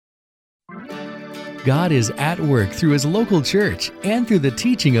God is at work through His local church and through the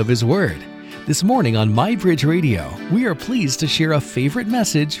teaching of His Word. This morning on mybridgeradio, we are pleased to share a favorite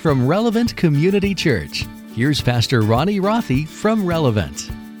message from Relevant Community Church. Here's Pastor Ronnie Rothe from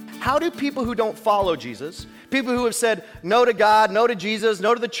Relevant. How do people who don't follow Jesus, people who have said no to God, no to Jesus,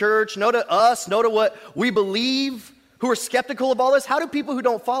 no to the church, no to us, no to what we believe, who are skeptical of all this, how do people who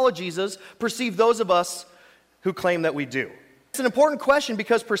don't follow Jesus perceive those of us who claim that we do? It's an important question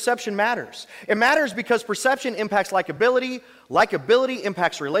because perception matters. It matters because perception impacts likability. Likability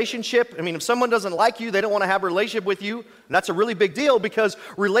impacts relationship. I mean, if someone doesn't like you, they don't want to have a relationship with you. And that's a really big deal because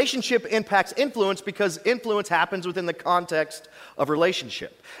relationship impacts influence because influence happens within the context of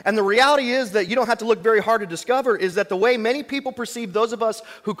relationship. And the reality is that you don't have to look very hard to discover is that the way many people perceive those of us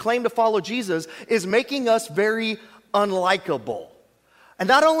who claim to follow Jesus is making us very unlikable. And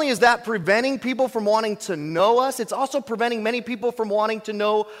not only is that preventing people from wanting to know us, it's also preventing many people from wanting to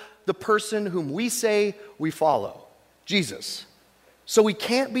know the person whom we say we follow, Jesus. So we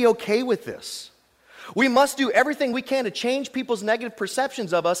can't be okay with this. We must do everything we can to change people's negative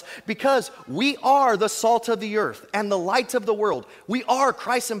perceptions of us because we are the salt of the earth and the light of the world. We are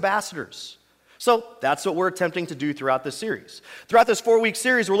Christ's ambassadors. So that's what we're attempting to do throughout this series. Throughout this 4-week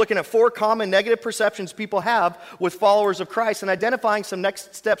series, we're looking at 4 common negative perceptions people have with followers of Christ and identifying some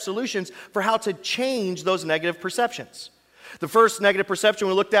next step solutions for how to change those negative perceptions. The first negative perception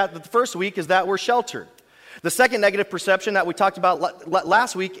we looked at the first week is that we're sheltered. The second negative perception that we talked about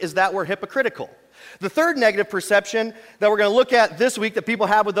last week is that we're hypocritical. The third negative perception that we're going to look at this week that people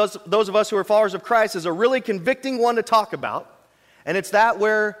have with those of us who are followers of Christ is a really convicting one to talk about, and it's that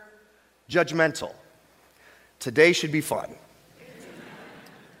we're judgmental. Today should be fun.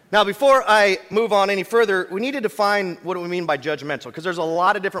 Now, before I move on any further, we need to define what we mean by judgmental, because there's a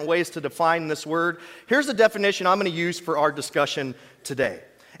lot of different ways to define this word. Here's the definition I'm going to use for our discussion today.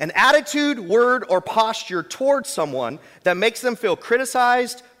 An attitude, word, or posture towards someone that makes them feel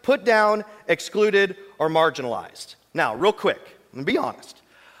criticized, put down, excluded, or marginalized. Now, real quick, and be honest.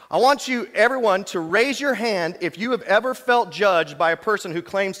 I want you, everyone, to raise your hand if you have ever felt judged by a person who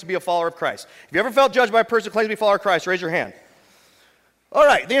claims to be a follower of Christ. If you ever felt judged by a person who claims to be a follower of Christ, raise your hand. All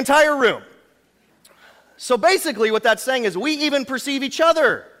right, the entire room. So basically what that's saying is we even perceive each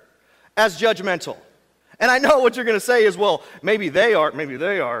other as judgmental. And I know what you're going to say is, well, maybe they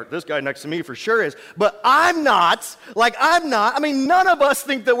are. This guy next to me for sure is. But I'm not. I mean, none of us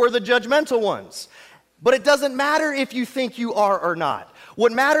think that we're the judgmental ones. But it doesn't matter if you think you are or not.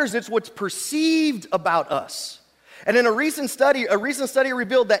 What matters is what's perceived about us. And in a recent study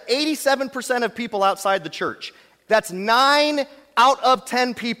revealed that 87% of people outside the church, that's 9 out of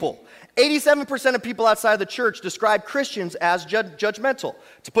 10 people, 87% of people outside the church describe Christians as judgmental.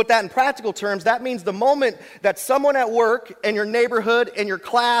 To put that in practical terms, that means the moment that someone at work, in your neighborhood, in your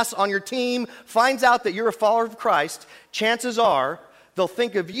class, on your team, finds out that you're a follower of Christ, chances are they'll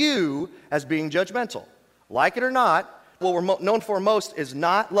think of you as being judgmental. Like it or not, what we're known for most is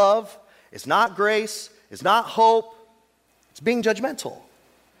not love, it's not grace, it's not hope, it's being judgmental.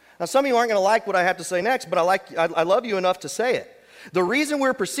 Now, some of you aren't going to like what I have to say next, but I love you enough to say it. The reason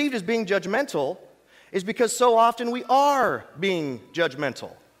we're perceived as being judgmental is because so often we are being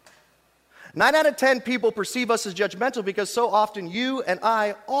judgmental. 9 out of 10 people perceive us as judgmental because so often you and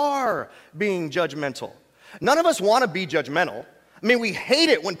I are being judgmental. None of us want to be judgmental. I mean, we hate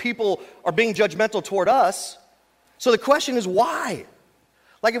it when people are being judgmental toward us. So the question is why?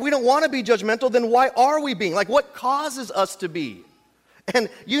 Like, if we don't want to be judgmental, then why are we being? Like, what causes us to be? And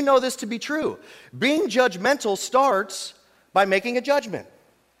you know this to be true. Being judgmental starts by making a judgment.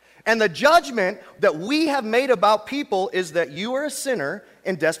 And the judgment that we have made about people is that you are a sinner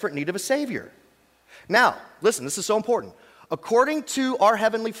in desperate need of a Savior. Now, listen, this is so important. According to our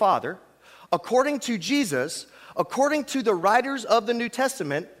Heavenly Father, according to Jesus, according to the writers of the New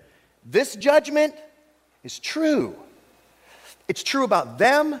Testament, this judgment is true. It's true about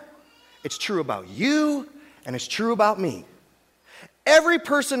them, it's true about you, and it's true about me. Every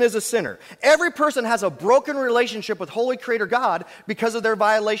person is a sinner. Every person has a broken relationship with Holy Creator God because of their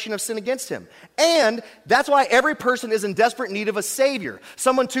violation of sin against Him. And that's why every person is in desperate need of a Savior,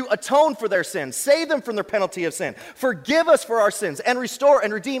 someone to atone for their sins, save them from their penalty of sin, forgive us for our sins, and restore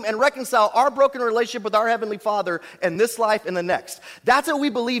and redeem and reconcile our broken relationship with our Heavenly Father in this life and the next. That's what we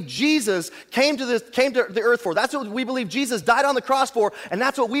believe Jesus came to the earth for. That's what we believe Jesus died on the cross for, and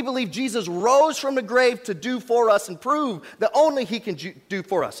that's what we believe Jesus rose from the grave to do for us and prove that only He can do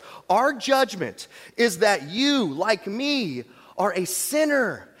for us. Our judgment is that you, like me, are a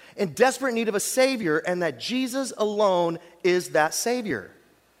sinner in desperate need of a Savior, and that Jesus alone is that Savior.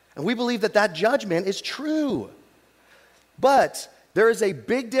 And we believe that that judgment is true. But There is a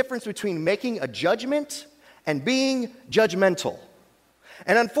big difference between making a judgment and being judgmental.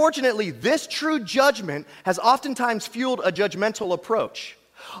 And unfortunately, this true judgment has oftentimes fueled a judgmental approach.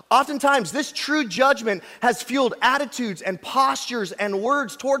 Oftentimes, this true judgment has fueled attitudes and postures and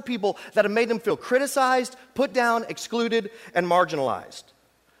words toward people that have made them feel criticized, put down, excluded, and marginalized.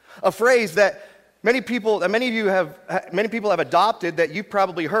 A phrase that many people have adopted that you've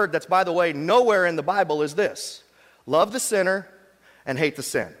probably heard, that's, by the way, nowhere in the Bible, is this: love the sinner and hate the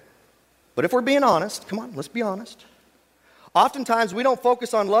sin. But if we're being honest, come on, let's be honest. Oftentimes, we don't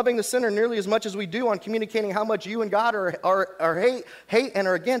focus on loving the sinner nearly as much as we do on communicating how much you and God hate and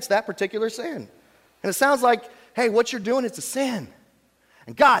are against that particular sin. And it sounds like, hey, what you're doing is a sin,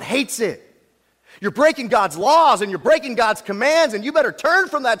 and God hates it. You're breaking God's laws and you're breaking God's commands, and you better turn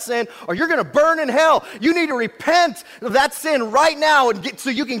from that sin or you're going to burn in hell. You need to repent of that sin right now and so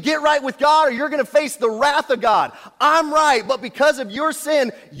you can get right with God, or you're going to face the wrath of God. I'm right, but because of your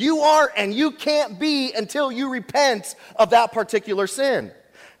sin, you aren't, and you can't be until you repent of that particular sin.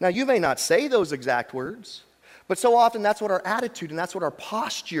 Now, you may not say those exact words, but so often that's what our attitude and that's what our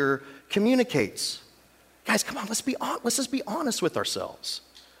posture communicates. Guys, come on, let's just be honest with ourselves.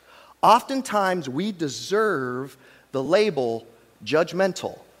 Oftentimes, we deserve the label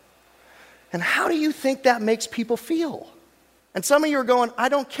judgmental. And how do you think that makes people feel? And some of you are going, I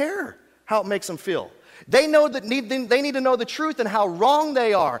don't care how it makes them feel. They need to know the truth and how wrong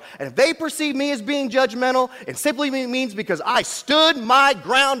they are. And if they perceive me as being judgmental, it simply means because I stood my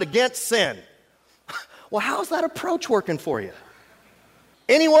ground against sin. Well, how's that approach working for you?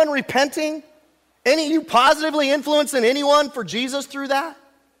 Anyone repenting? You positively influencing anyone for Jesus through that?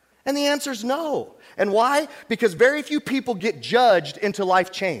 And the answer is no. And why? Because very few people get judged into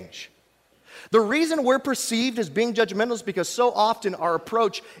life change. The reason we're perceived as being judgmental is because so often our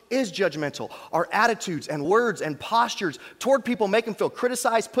approach is judgmental. Our attitudes and words and postures toward people make them feel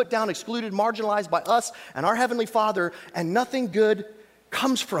criticized, put down, excluded, marginalized by us and our Heavenly Father, and nothing good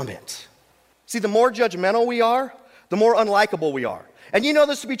comes from it. See, the more judgmental we are, the more unlikable we are. And you know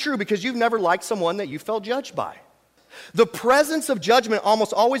this to be true because you've never liked someone that you felt judged by. The presence of judgment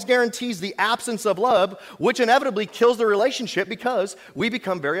almost always guarantees the absence of love, which inevitably kills the relationship because we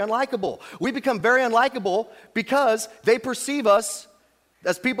become very unlikable. We become very unlikable because they perceive us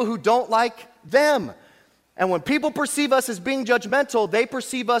as people who don't like them. And when people perceive us as being judgmental, they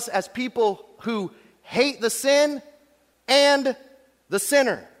perceive us as people who hate the sin and the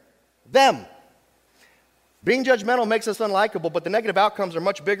sinner, them. Being judgmental makes us unlikable, but the negative outcomes are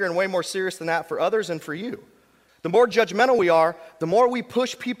much bigger and way more serious than that for others and for you. The more judgmental we are, the more we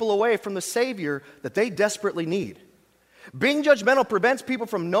push people away from the Savior that they desperately need. Being judgmental prevents people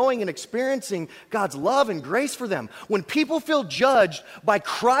from knowing and experiencing God's love and grace for them. When people feel judged by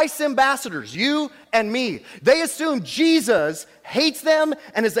Christ's ambassadors, you and me, they assume Jesus hates them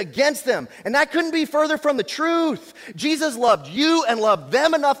and is against them. And that couldn't be further from the truth. Jesus loved you and loved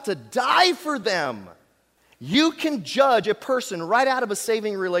them enough to die for them. You can judge a person right out of a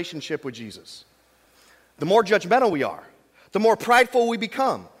saving relationship with Jesus. The more judgmental we are, the more prideful we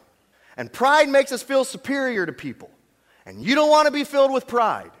become. And pride makes us feel superior to people. And you don't want to be filled with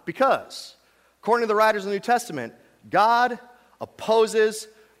pride because, according to the writers of the New Testament, God opposes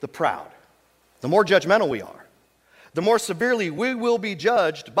the proud. The more judgmental we are, the more severely we will be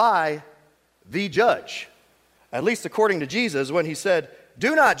judged by the judge. At least according to Jesus when he said,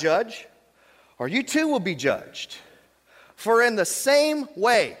 "Do not judge, or you too will be judged. For in the same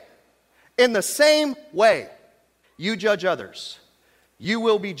way you judge others, you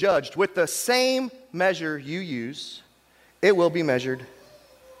will be judged. With the same measure you use, it will be measured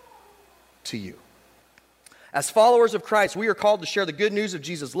to you." As followers of Christ, we are called to share the good news of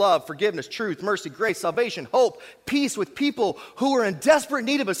Jesus' love, forgiveness, truth, mercy, grace, salvation, hope, peace with people who are in desperate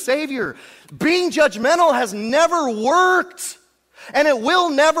need of a Savior. Being judgmental has never worked. And it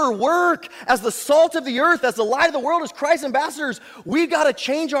will never work. As the salt of the earth, as the light of the world, as Christ's ambassadors, we've got to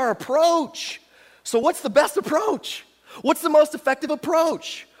change our approach. So what's the best approach? What's the most effective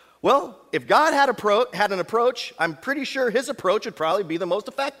approach? Well, if God had an approach, I'm pretty sure his approach would probably be the most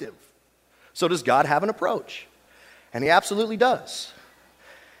effective. So does God have an approach? And he absolutely does.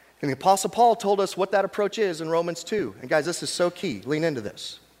 And the Apostle Paul told us what that approach is in Romans 2. And guys, this is so key. Lean into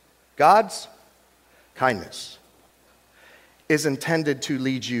this. God's kindness is intended to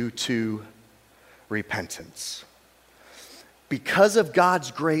lead you to repentance. Because of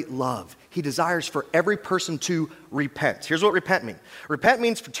God's great love, he desires for every person to repent. Here's what repent means. Repent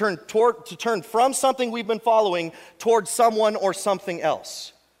means to turn from something we've been following towards someone or something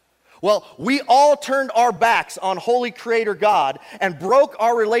else. Well, we all turned our backs on holy creator God and broke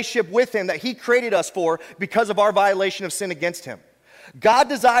our relationship with him that he created us for because of our violation of sin against him. God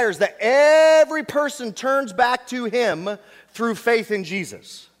desires that every person turns back to him through faith in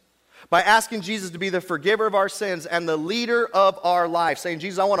Jesus, by asking Jesus to be the forgiver of our sins and the leader of our life, saying,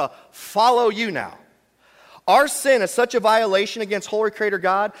 Jesus, I want to follow you now. Our sin is such a violation against Holy Creator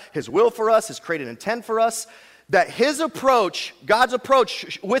God, his will for us, his created intent for us, that his approach, God's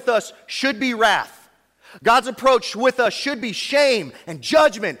approach with us should be wrath. God's approach with us should be shame and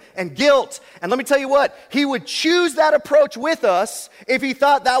judgment and guilt. And let me tell you what, he would choose that approach with us if he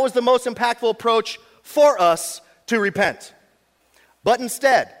thought that was the most impactful approach for us to repent. But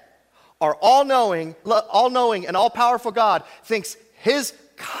instead, our all-knowing and all-powerful God thinks his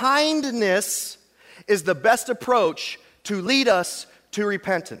kindness is the best approach to lead us to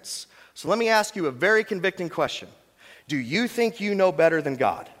repentance. So let me ask you a very convicting question. Do you think you know better than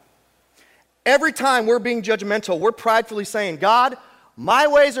God? Every time we're being judgmental, we're pridefully saying, God, my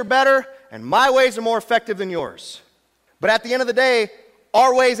ways are better and my ways are more effective than yours. But at the end of the day,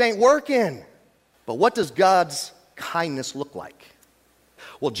 our ways ain't working. But what does God's kindness look like?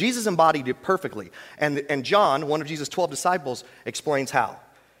 Well, Jesus embodied it perfectly. And John, one of Jesus' 12 disciples, explains how.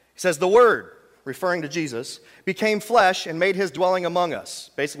 He says, the Word, referring to Jesus, became flesh and made his dwelling among us.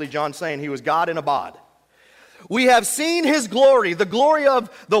 Basically, John saying he was God in a bod. We have seen his glory, the glory of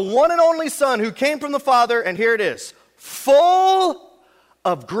the one and only Son who came from the Father, and here it is, full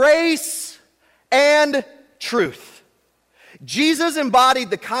of grace and truth. Jesus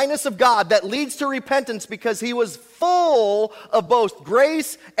embodied the kindness of God that leads to repentance because he was full of both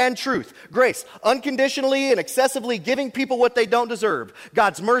grace and truth. Grace, unconditionally and excessively giving people what they don't deserve.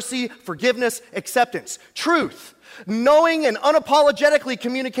 God's mercy, forgiveness, acceptance. Truth, knowing and unapologetically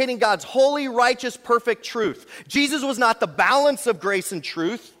communicating God's holy, righteous, perfect truth. Jesus was not the balance of grace and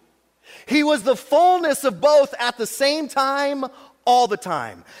truth. He was the fullness of both at the same time, all the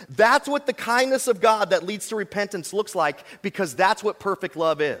time. That's what the kindness of God that leads to repentance looks like, because that's what perfect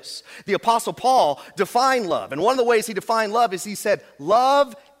love is. The Apostle Paul defined love, and one of the ways he defined love is he said,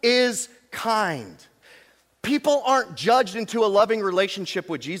 love is kind. People aren't judged into a loving relationship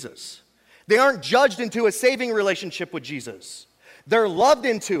with Jesus. They aren't judged into a saving relationship with Jesus. They're loved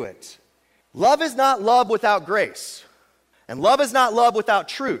into it. Love is not love without grace. And love is not love without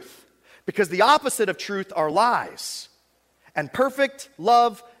truth, because the opposite of truth are lies. And perfect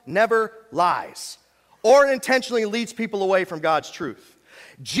love never lies or intentionally leads people away from God's truth.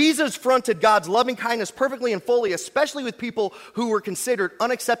 Jesus fronted God's loving kindness perfectly and fully, especially with people who were considered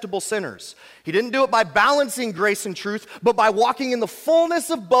unacceptable sinners. He didn't do it by balancing grace and truth, but by walking in the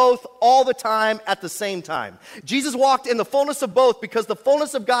fullness of both all the time at the same time. Jesus walked in the fullness of both because the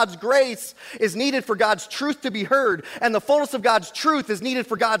fullness of God's grace is needed for God's truth to be heard, and the fullness of God's truth is needed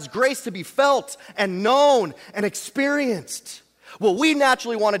for God's grace to be felt and known and experienced. What we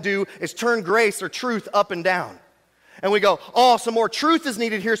naturally want to do is turn grace or truth up and down. And we go, oh, some more truth is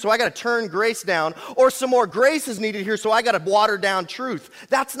needed here, so I got to turn grace down. Or some more grace is needed here, so I got to water down truth.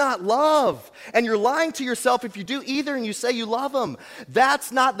 That's not love. And you're lying to yourself if you do either and you say you love him.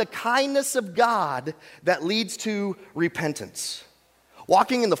 That's not the kindness of God that leads to repentance.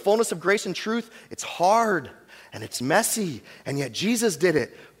 Walking in the fullness of grace and truth, it's hard and it's messy, and yet Jesus did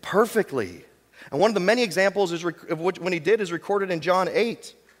it perfectly. And one of the many examples of when he did is recorded in John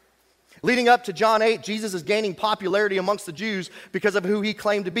 8. Leading up to John 8, Jesus is gaining popularity amongst the Jews because of who he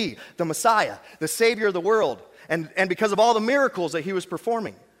claimed to be, the Messiah, the Savior of the world, and because of all the miracles that he was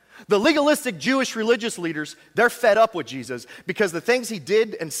performing. The legalistic Jewish religious leaders, they're fed up with Jesus because the things he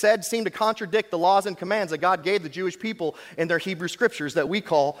did and said seem to contradict the laws and commands that God gave the Jewish people in their Hebrew scriptures that we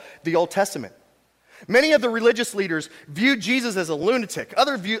call the Old Testament. Many of the religious leaders viewed Jesus as a lunatic.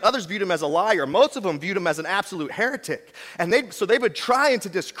 Others viewed him as a liar. Most of them viewed him as an absolute heretic. And they've been trying to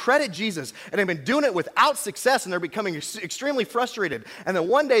discredit Jesus, and they've been doing it without success, and they're becoming extremely frustrated. And then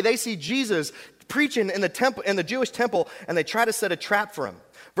one day they see Jesus preaching in the Jewish temple, and they try to set a trap for him.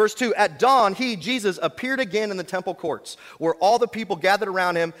 Verse 2, at dawn, he, Jesus, appeared again in the temple courts, where all the people gathered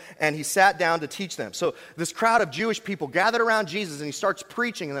around him, and he sat down to teach them. So this crowd of Jewish people gathered around Jesus, and he starts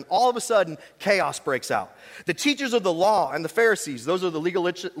preaching, and then all of a sudden, chaos breaks out. The teachers of the law and the Pharisees, those are the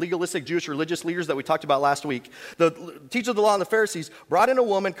legalistic Jewish religious leaders that we talked about last week. The teachers of the law and the Pharisees brought in a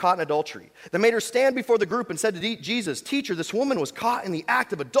woman caught in adultery. They made her stand before the group and said to Jesus, "Teacher, this woman was caught in the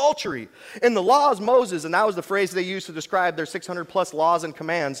act of adultery. In the law of Moses," and that was the phrase they used to describe their 600 plus laws and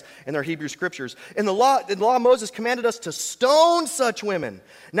commands in their Hebrew scriptures. In the law Moses commanded us to stone such women.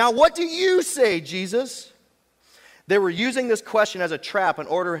 Now what do you say, Jesus? They were using this question as a trap in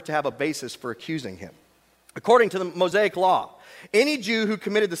order to have a basis for accusing him. According to the Mosaic law, any Jew who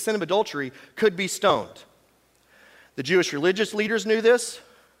committed the sin of adultery could be stoned. The Jewish religious leaders knew this.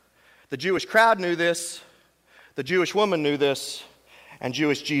 The Jewish crowd knew this. The Jewish woman knew this. and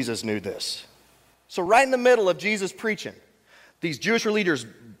Jewish Jesus knew this. So right in the middle of Jesus preaching, these Jewish leaders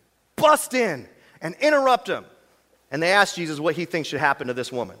bust in and interrupt him. And they ask Jesus what he thinks should happen to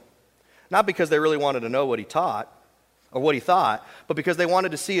this woman. Not because they really wanted to know what he taught or what he thought, but because they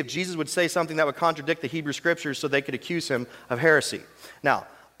wanted to see if Jesus would say something that would contradict the Hebrew Scriptures so they could accuse him of heresy. Now,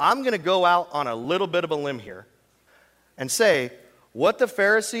 I'm going to go out on a little bit of a limb here and say what the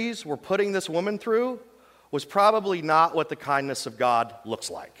Pharisees were putting this woman through was probably not what the kindness of God looks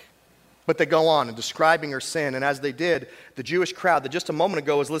like. But they go on in describing her sin, and as they did, the Jewish crowd that just a moment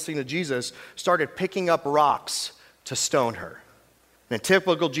ago was listening to Jesus started picking up rocks to stone her. And in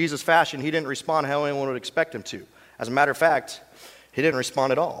typical Jesus fashion, he didn't respond how anyone would expect him to. As a matter of fact, he didn't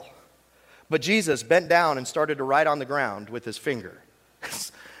respond at all. But Jesus bent down and started to write on the ground with his finger.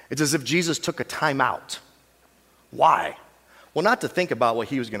 It's as if Jesus took a time out. Why? Well, not to think about what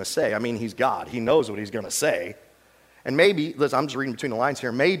he was going to say. I mean, he's God. He knows what he's going to say. And maybe, listen, I'm just reading between the lines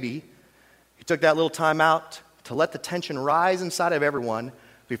here, maybe he took that little time out to let the tension rise inside of everyone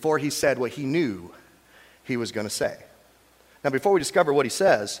before he said what he knew he was going to say. Now, before we discover what he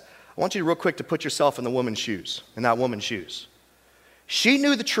says, I want you to real quick to put yourself in the woman's shoes, in that woman's shoes. She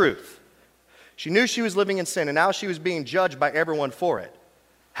knew the truth. She knew she was living in sin, and now she was being judged by everyone for it.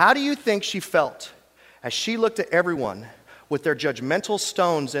 How do you think she felt as she looked at everyone with their judgmental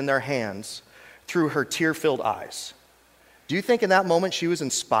stones in their hands through her tear-filled eyes? Do you think in that moment she was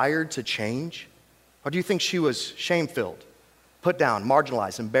inspired to change? Or do you think she was shame-filled, put down,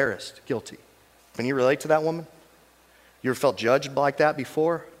 marginalized, embarrassed, guilty? Can you relate to that woman? You ever felt judged like that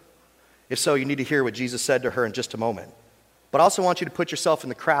before? If so, you need to hear what Jesus said to her in just a moment. But I also want you to put yourself in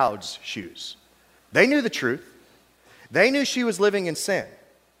the crowd's shoes. They knew the truth. They knew she was living in sin.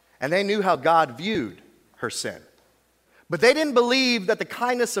 And they knew how God viewed her sin. But they didn't believe that the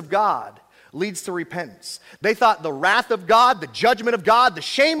kindness of God leads to repentance. They thought the wrath of God, the judgment of God, the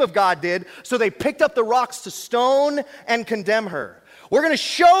shame of God did, so they picked up the rocks to stone and condemn her. We're going to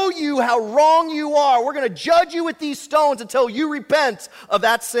show you how wrong you are. We're going to judge you with these stones until you repent of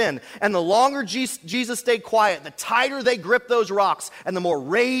that sin. And the longer Jesus stayed quiet, the tighter they gripped those rocks, and the more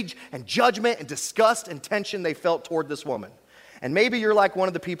rage and judgment and disgust and tension they felt toward this woman. And maybe you're like one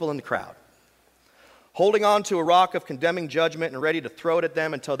of the people in the crowd, holding on to a rock of condemning judgment and ready to throw it at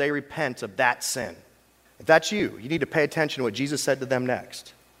them until they repent of that sin. If that's you, you need to pay attention to what Jesus said to them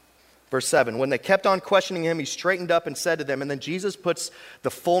next. Verse 7, when they kept on questioning him, he straightened up and said to them, and then Jesus puts the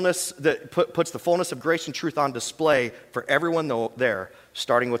fullness of grace and truth on display for everyone there,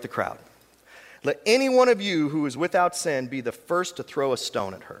 starting with the crowd. Let any one of you who is without sin be the first to throw a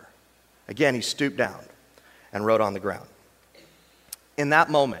stone at her. Again, he stooped down and wrote on the ground. In that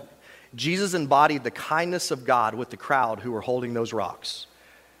moment, Jesus embodied the kindness of God with the crowd who were holding those rocks.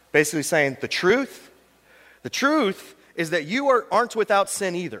 Basically saying, the truth is that you aren't without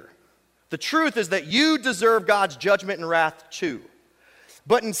sin either. The truth is that you deserve God's judgment and wrath too.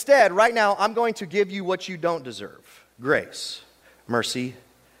 But instead, right now, I'm going to give you what you don't deserve. Grace, mercy,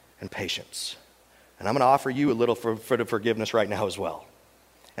 and patience. And I'm going to offer you a little for the forgiveness right now as well.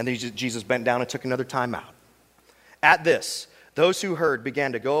 And then Jesus bent down and took another time out. At this, those who heard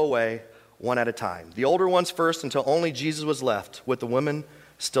began to go away one at a time. The older ones first, until only Jesus was left, with the women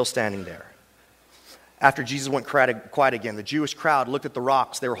still standing there. After Jesus went quiet again, the Jewish crowd looked at the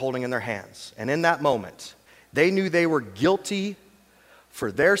rocks they were holding in their hands. And in that moment, they knew they were guilty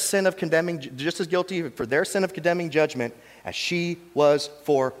for their sin of condemning, just as guilty for their sin of condemning judgment as she was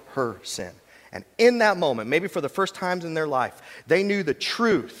for her sin. And in that moment, maybe for the first times in their life, they knew the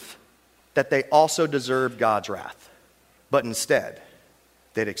truth that they also deserved God's wrath. But instead,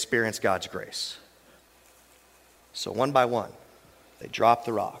 they'd experienced God's grace. So one by one, they dropped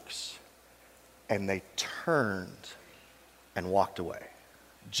the rocks. And they turned and walked away.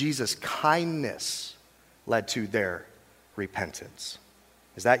 Jesus' kindness led to their repentance.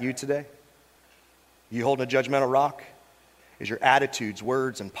 Is that you today? You holding a judgmental rock? Is your attitudes,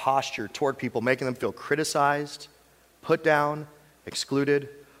 words, and posture toward people making them feel criticized, put down, excluded,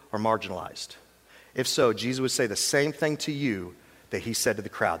 or marginalized? If so, Jesus would say the same thing to you that he said to the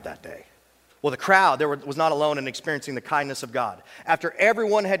crowd that day. Well, the crowd was not alone in experiencing the kindness of God. After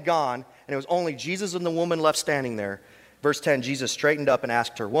everyone had gone, and it was only Jesus and the woman left standing there, verse 10, Jesus straightened up and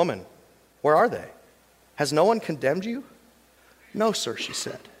asked her, "Woman, where are they? Has no one condemned you?" "No, sir," she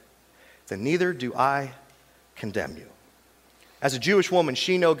said. "Then neither do I condemn you." As a Jewish woman,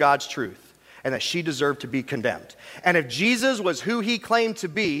 she knew God's truth and that she deserved to be condemned. And if Jesus was who he claimed to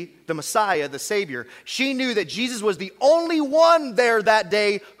be, the Messiah, the Savior, she knew that Jesus was the only one there that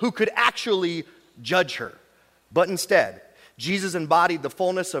day who could actually judge her. But instead, Jesus embodied the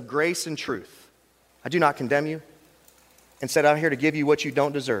fullness of grace and truth. "I do not condemn you. and said, I'm here to give you what you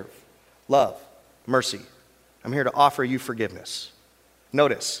don't deserve. Love, mercy. I'm here to offer you forgiveness.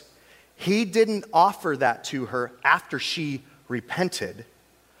 Notice, he didn't offer that to her after she repented,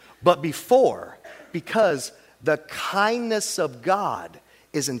 but before, because the kindness of God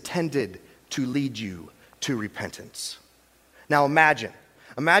is intended to lead you to repentance. Now imagine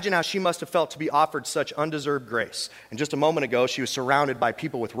how she must have felt to be offered such undeserved grace. And just a moment ago, she was surrounded by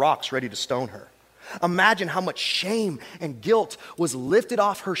people with rocks ready to stone her. Imagine how much shame and guilt was lifted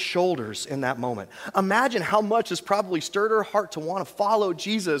off her shoulders in that moment. Imagine how much this probably stirred her heart to want to follow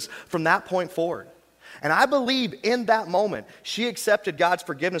Jesus from that point forward. And I believe in that moment, she accepted God's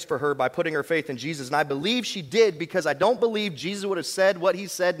forgiveness for her by putting her faith in Jesus. And I believe she did because I don't believe Jesus would have said what he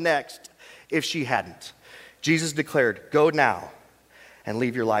said next if she hadn't. Jesus declared, go now and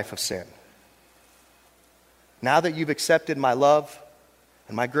leave your life of sin. Now that you've accepted my love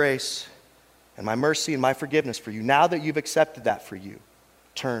and my grace and my mercy and my forgiveness for you, now that you've accepted that for you,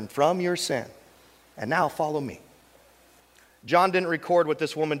 turn from your sin and now follow me. John didn't record what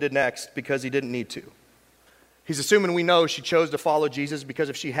this woman did next because he didn't need to. He's assuming we know she chose to follow Jesus because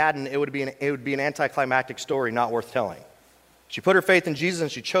if she hadn't, it would be an anticlimactic story not worth telling. She put her faith in Jesus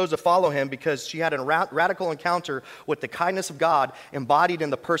and she chose to follow him because she had a radical encounter with the kindness of God embodied in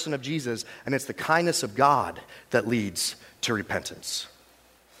the person of Jesus, and it's the kindness of God that leads to repentance.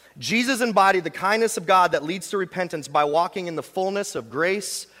 Jesus embodied the kindness of God that leads to repentance by walking in the fullness of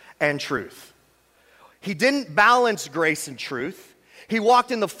grace and truth. He didn't balance grace and truth. He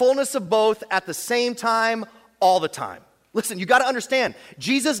walked in the fullness of both at the same time, all the time. Listen, you got to understand,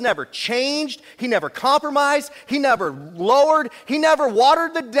 Jesus never changed, he never compromised, he never lowered, he never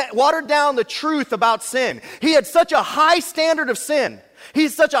watered down the truth about sin. He had such a high standard of sin.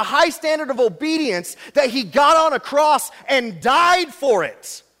 He's such a high standard of obedience that he got on a cross and died for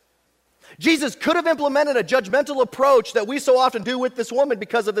it. Jesus could have implemented a judgmental approach that we so often do with this woman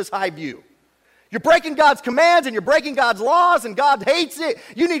because of this high view. You're breaking God's commands and you're breaking God's laws and God hates it.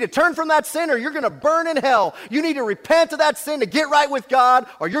 You need to turn from that sin or you're going to burn in hell. You need to repent of that sin to get right with God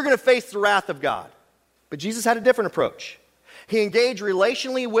or you're going to face the wrath of God. But Jesus had a different approach. He engaged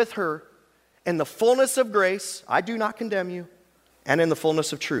relationally with her in the fullness of grace, I do not condemn you, and in the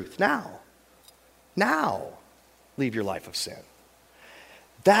fullness of truth. Now, leave your life of sin.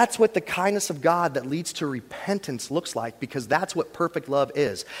 That's what the kindness of God that leads to repentance looks like because that's what perfect love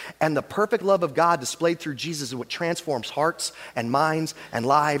is. And the perfect love of God displayed through Jesus is what transforms hearts and minds and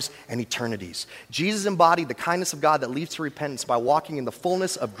lives and eternities. Jesus embodied the kindness of God that leads to repentance by walking in the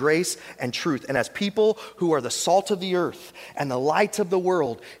fullness of grace and truth. And as people who are the salt of the earth and the light of the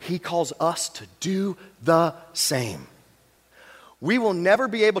world, he calls us to do the same. We will never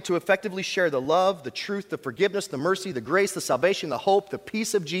be able to effectively share the love, the truth, the forgiveness, the mercy, the grace, the salvation, the hope, the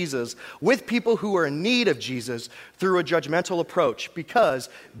peace of Jesus with people who are in need of Jesus through a judgmental approach because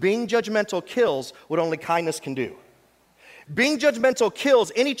being judgmental kills what only kindness can do. Being judgmental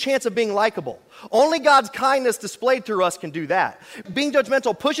kills any chance of being likable. Only God's kindness displayed through us can do that. Being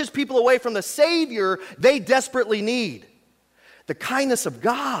judgmental pushes people away from the Savior they desperately need. The kindness of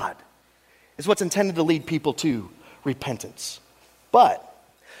God is what's intended to lead people to repentance. But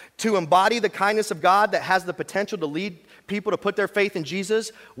to embody the kindness of God that has the potential to lead people to put their faith in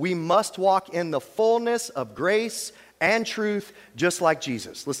Jesus, we must walk in the fullness of grace and truth just like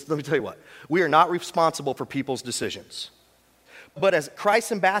Jesus. Let me tell you what. We are not responsible for people's decisions. But as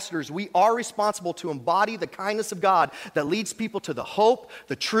Christ's ambassadors, we are responsible to embody the kindness of God that leads people to the hope,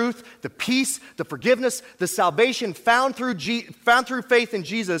 the truth, the peace, the forgiveness, the salvation found through faith in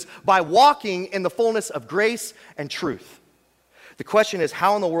Jesus by walking in the fullness of grace and truth. The question is,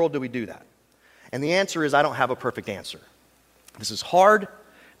 how in the world do we do that? And the answer is, I don't have a perfect answer. This is hard,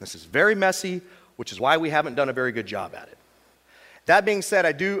 this is very messy, which is why we haven't done a very good job at it. That being said,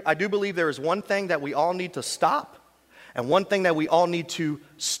 I do believe there is one thing that we all need to stop and one thing that we all need to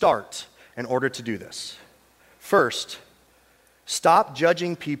start in order to do this. First, stop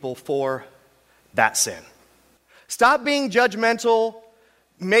judging people for that sin. Stop being judgmental,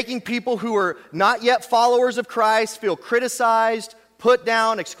 making people who are not yet followers of Christ feel criticized, put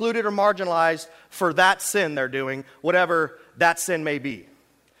down, excluded, or marginalized for that sin they're doing, whatever that sin may be.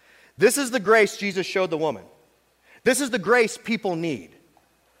 This is the grace Jesus showed the woman. This is the grace people need.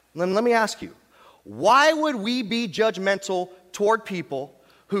 Let me ask you, why would we be judgmental toward people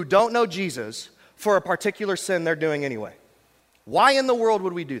who don't know Jesus for a particular sin they're doing anyway? Why in the world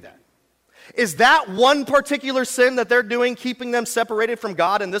would we do that? Is that one particular sin that they're doing keeping them separated from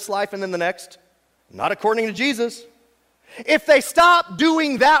God in this life and in the next? Not according to Jesus. If they stop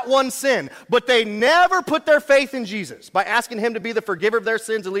doing that one sin, but they never put their faith in Jesus by asking him to be the forgiver of their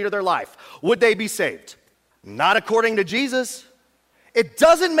sins and leader of their life, would they be saved? Not according to Jesus. It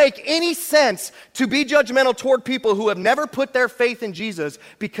doesn't make any sense to be judgmental toward people who have never put their faith in Jesus,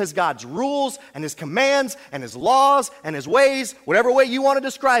 because God's rules and his commands and his laws and his ways, whatever way you want to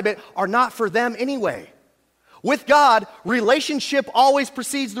describe it, are not for them anyway. With God, relationship always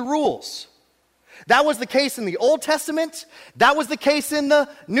precedes the rules. That was the case in the Old Testament. That was the case in the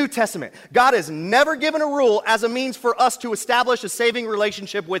New Testament. God has never given a rule as a means for us to establish a saving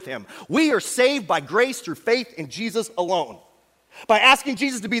relationship with him. We are saved by grace through faith in Jesus alone. By asking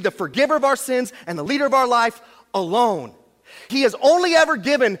Jesus to be the forgiver of our sins and the leader of our life alone. He has only ever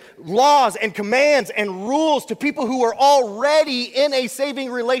given laws and commands and rules to people who are already in a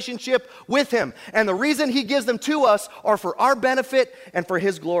saving relationship with him. And the reason he gives them to us are for our benefit and for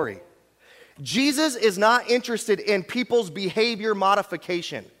his glory. Jesus is not interested in people's behavior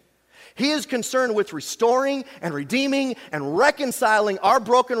modification. He is concerned with restoring and redeeming and reconciling our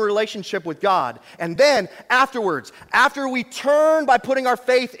broken relationship with God. And then afterwards, after we turn by putting our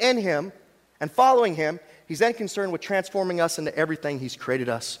faith in him and following him, he's then concerned with transforming us into everything he's created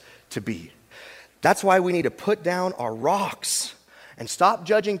us to be. That's why we need to put down our rocks and stop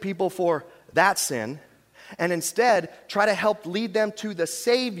judging people for that sin, and instead try to help lead them to the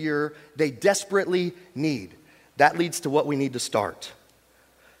Savior they desperately need. That leads to what we need to start.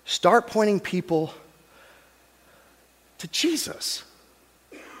 Start pointing people to Jesus.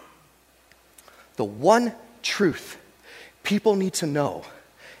 The one truth people need to know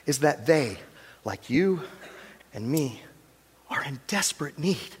is that they, like you and me, are in desperate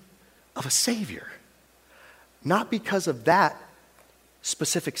need of a Savior. Not because of that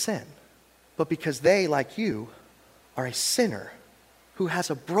specific sin, but because they, like you, are a sinner who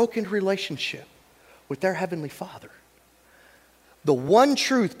has a broken relationship with their Heavenly Father. The one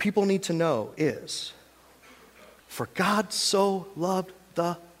truth people need to know is, for God so loved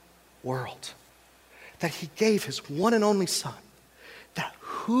the world that he gave his one and only Son, that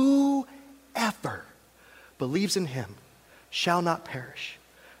whoever believes in him shall not perish,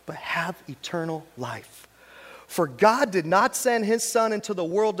 but have eternal life. For God did not send his Son into the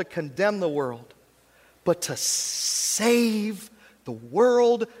world to condemn the world, but to save the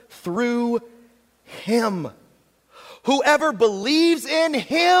world through him. Whoever believes in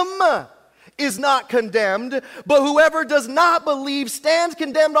him is not condemned, but whoever does not believe stands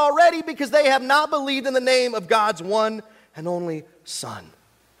condemned already, because they have not believed in the name of God's one and only Son.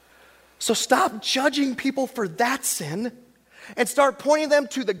 So stop judging people for that sin and start pointing them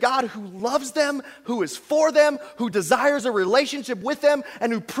to the God who loves them, who is for them, who desires a relationship with them,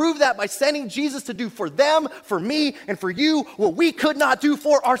 and who proved that by sending Jesus to do for them, for me, and for you what we could not do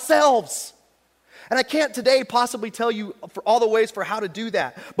for ourselves. And I can't today possibly tell you for all the ways for how to do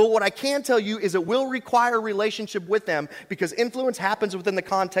that. But what I can tell you is it will require a relationship with them, because influence happens within the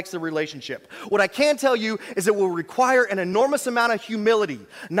context of the relationship. What I can tell you is it will require an enormous amount of humility,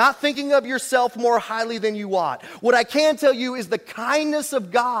 not thinking of yourself more highly than you ought. What I can tell you is the kindness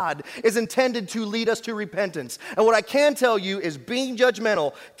of God is intended to lead us to repentance. And what I can tell you is being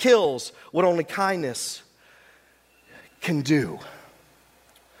judgmental kills what only kindness can do.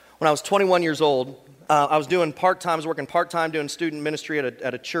 When I was 21 years old, I was working part-time doing student ministry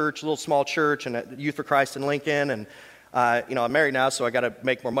at a church, a little small church, and at Youth for Christ in Lincoln. And, I'm married now, so I got to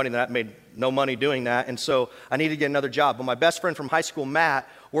make more money than that. Made no money doing that. And so I needed to get another job. But my best friend from high school, Matt,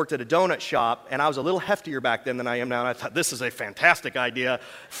 worked at a donut shop, and I was a little heftier back then than I am now. And I thought, this is a fantastic idea.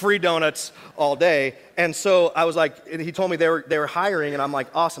 Free donuts all day. And so I was like, he told me they were hiring, and I'm like,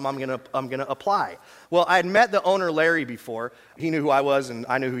 awesome, I'm gonna apply. Well, I had met the owner, Larry, before. He knew who I was, and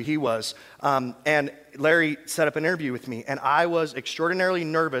I knew who he was. And Larry set up an interview with me, and I was extraordinarily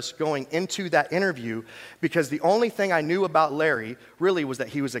nervous going into that interview, because the only thing I knew about Larry really was that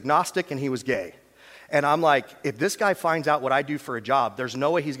he was agnostic and he was gay. And I'm like, if this guy finds out what I do for a job, there's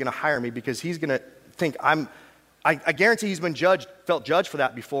no way he's going to hire me, because he's going to think I guarantee he's been felt judged for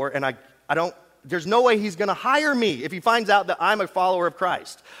that before, and there's no way he's going to hire me if he finds out that I'm a follower of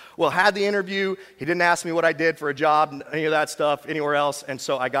Christ. Well, had the interview, he didn't ask me what I did for a job, any of that stuff, anywhere else, and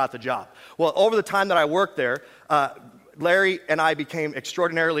so I got the job. Well, over the time that I worked there, Larry and I became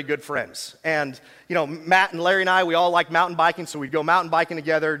extraordinarily good friends. And, Matt and Larry and I, we all like mountain biking, so we'd go mountain biking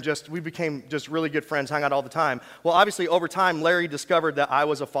together. We became just really good friends, hung out all the time. Well, obviously, over time, Larry discovered that I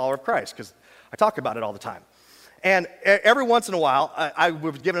was a follower of Christ, because I talk about it all the time. And every once in a while, I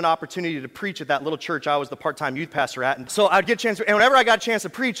was given an opportunity to preach at that little church I was the part-time youth pastor at. And so I'd get a chance, and whenever I got a chance to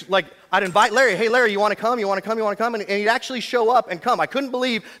preach, like, I'd invite Larry, hey, Larry, you want to come? You want to come? You want to come? And he'd actually show up and come. I couldn't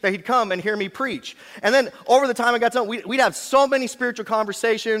believe that he'd come and hear me preach. And then over the time I got done, we'd have so many spiritual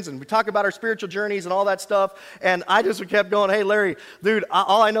conversations, and we'd talk about our spiritual journeys and all that stuff. And I just kept going, hey, Larry, dude,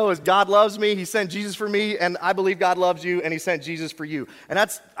 all I know is God loves me. He sent Jesus for me, and I believe God loves you, and he sent Jesus for you. And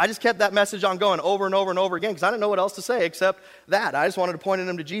I just kept that message on going over and over and over again because I didn't know what else to say except that. I just wanted to point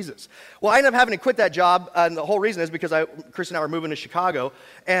him to Jesus. Well, I ended up having to quit that job, and the whole reason is because Chris and I were moving to Chicago,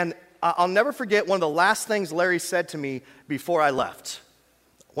 and I'll never forget one of the last things Larry said to me before I left.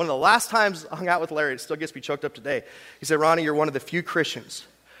 One of the last times I hung out with Larry, it still gets me choked up today. He said, Ronnie, you're one of the few Christians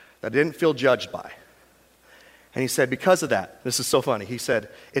that didn't feel judged by. And he said, because of that, this is so funny, he said,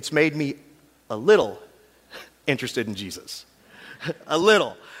 it's made me a little interested in Jesus. A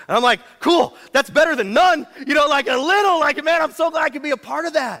little. And I'm like, cool, that's better than none. You know, like a little, like, man, I'm so glad I could be a part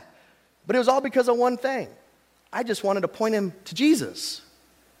of that. But it was all because of one thing. I just wanted to point him to Jesus.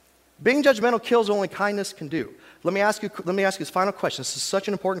 Being judgmental kills what only kindness can do. Let me ask you this final question. This is such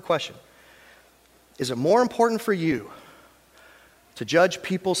an important question. Is it more important for you to judge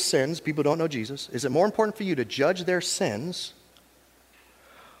people's sins, people who don't know Jesus? Is it more important for you to judge their sins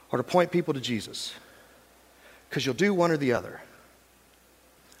or to point people to Jesus? Because you'll do one or the other.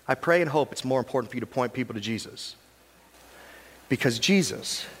 I pray and hope it's more important for you to point people to Jesus. Because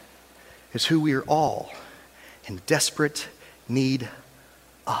Jesus is who we are all in desperate need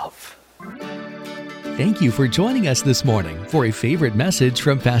of. Thank you for joining us this morning for a favorite message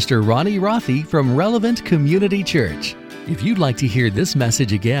from Pastor Ronnie Rothe from Relevant Community Church. If you'd like to hear this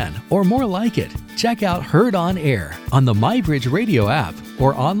message again or more like it, check out Heard on Air on the MyBridge Radio app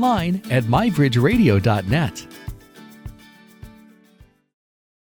or online at mybridgeradio.net.